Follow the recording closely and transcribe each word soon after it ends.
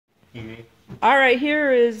All right,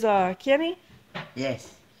 here is Kenny.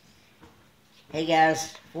 Yes. Hey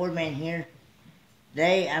guys, Fordman here.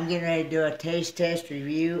 Today I'm getting ready to do a taste test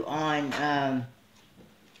review on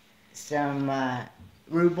some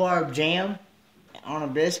rhubarb jam on a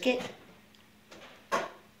biscuit.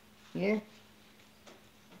 Here.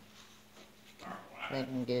 If I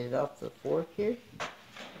can get it off the fork here.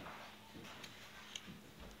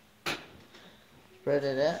 Spread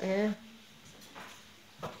it out here.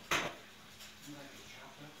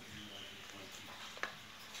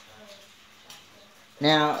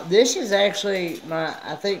 Now, this is actually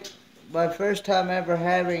I think, my first time ever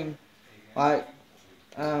having, like,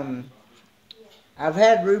 I've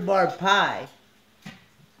had rhubarb pie,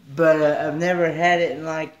 but I've never had it in,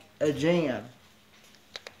 like, a jam.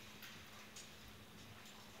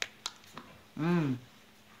 Mmm.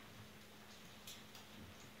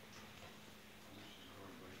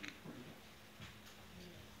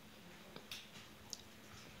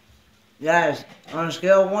 Guys, on a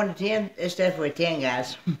scale of 1 to 10, it's definitely 10,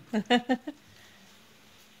 guys.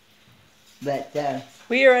 But,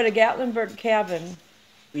 We are at a Gatlinburg cabin.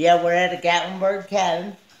 yeah, we're at a Gatlinburg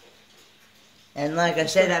cabin. And like I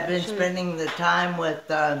said, I've been spending the time with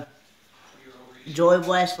Joy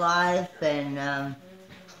Westlife and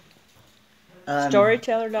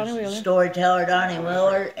Storyteller Donny Wheeler. Storyteller Donny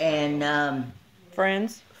Wheeler and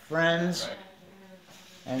Friends.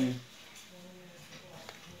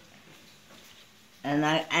 And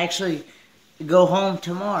I actually go home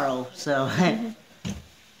tomorrow, so.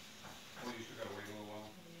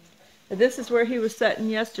 This is where he was sitting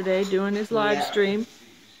yesterday doing his live stream. You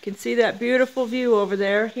can see that beautiful view over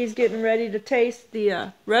there. He's getting ready to taste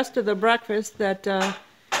the rest of the breakfast that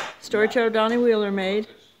Storyteller Donny Wheeler made.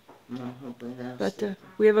 But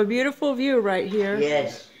we have a beautiful view right here.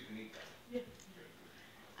 Yes.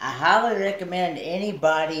 I highly recommend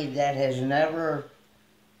anybody that has never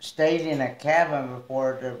stayed in a cabin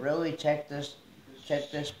before to really check this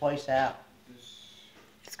place out.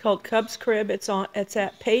 It's called Cub's Crib. It's at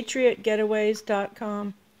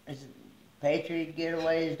patriotgetaways.com. It's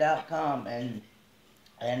patriotgetaways.com and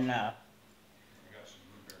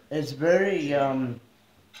it's very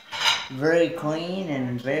very clean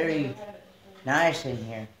and very nice in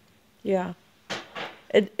here. Yeah.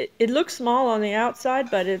 It looks small on the outside,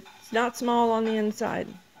 but it's not small on the inside.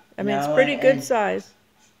 I mean, it's pretty good size.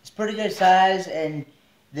 It's pretty good size, and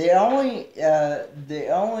the only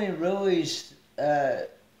really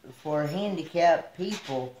for handicapped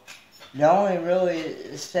people, the only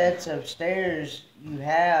really sets of stairs you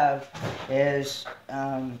have is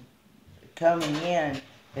coming in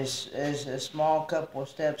is a small couple of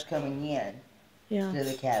steps coming in to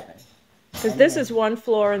the cabin. Because this is one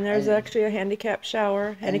floor, and there's actually a handicap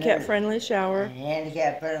shower, handicap-friendly shower.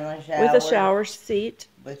 Handicap-friendly shower. With a shower seat.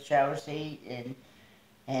 With shower seat,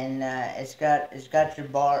 and it's got your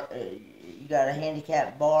bar. You got a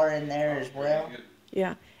handicap bar in there as well.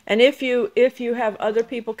 Yeah, and if you have other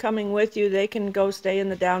people coming with you, they can go stay in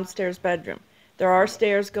the downstairs bedroom. There are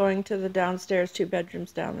stairs going to the downstairs 2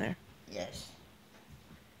 bedrooms down there. Yes.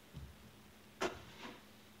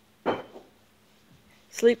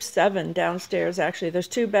 Sleeps 7 downstairs, actually. There's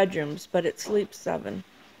 2 bedrooms, but it sleeps 7.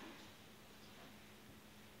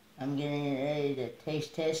 I'm getting ready to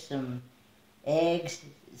taste test some eggs,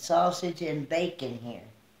 sausage, and bacon here.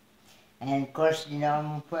 And of course, you know, I'm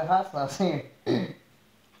going to put hot sauce here.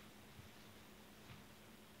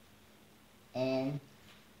 And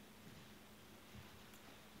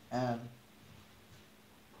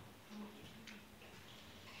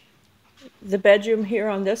the bedroom here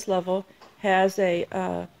on this level has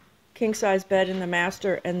a king-size bed in the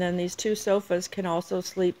master, and then these 2 sofas can also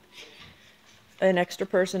sleep an extra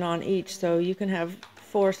person on each, so you can have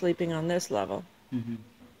 4 sleeping on this level. Mm-hmm.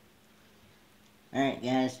 Alright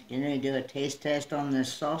guys, getting ready to do a taste test on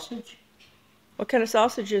this sausage. What kind of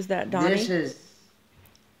sausage is that, Donny? This is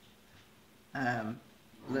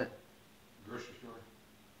look. Grocery store.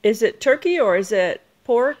 Is it turkey or is it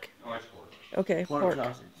pork? Oh, it's pork. Okay, pork.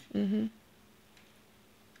 Sausage. Mm-hmm.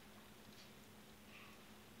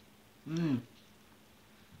 Mmm.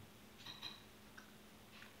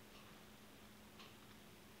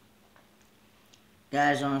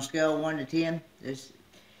 Guys, on a scale of 1 to 10, this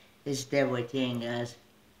is definitely 10, guys.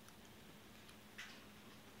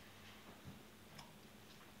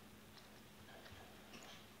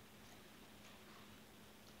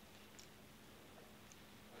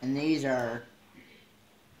 And these are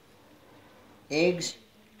eggs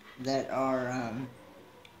that are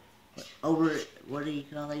what do you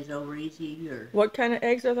call these, over easy, or? What kind of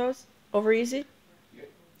eggs are those? Over easy? Yeah.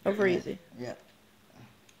 Over easy. Yeah.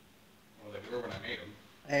 Well, they were when I made them.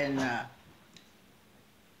 And then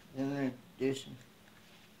we're gonna do some.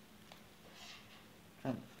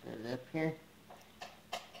 Put it up here.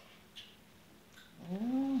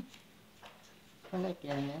 Put it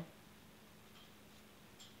in there.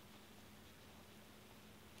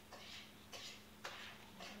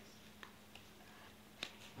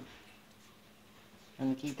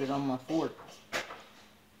 And keep it on my fork.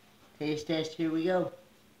 Taste test, here we go.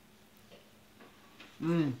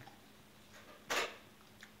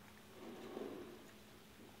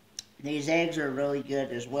 These eggs are really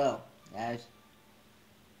good as well, guys.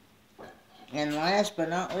 And last but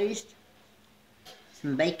not least,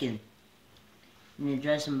 some bacon. You need to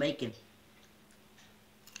try some bacon.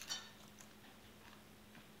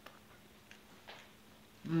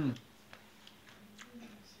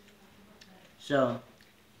 So,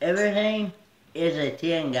 everything is a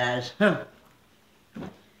 10, guys.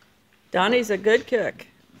 Donnie's a good cook.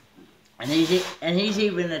 And he's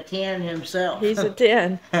even a 10 himself. He's a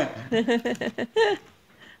 10.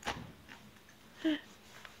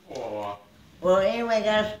 Well, anyway,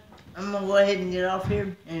 guys, I'm going to go ahead and get off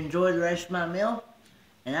here and enjoy the rest of my meal.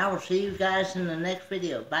 And I will see you guys in the next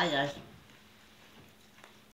video. Bye, guys.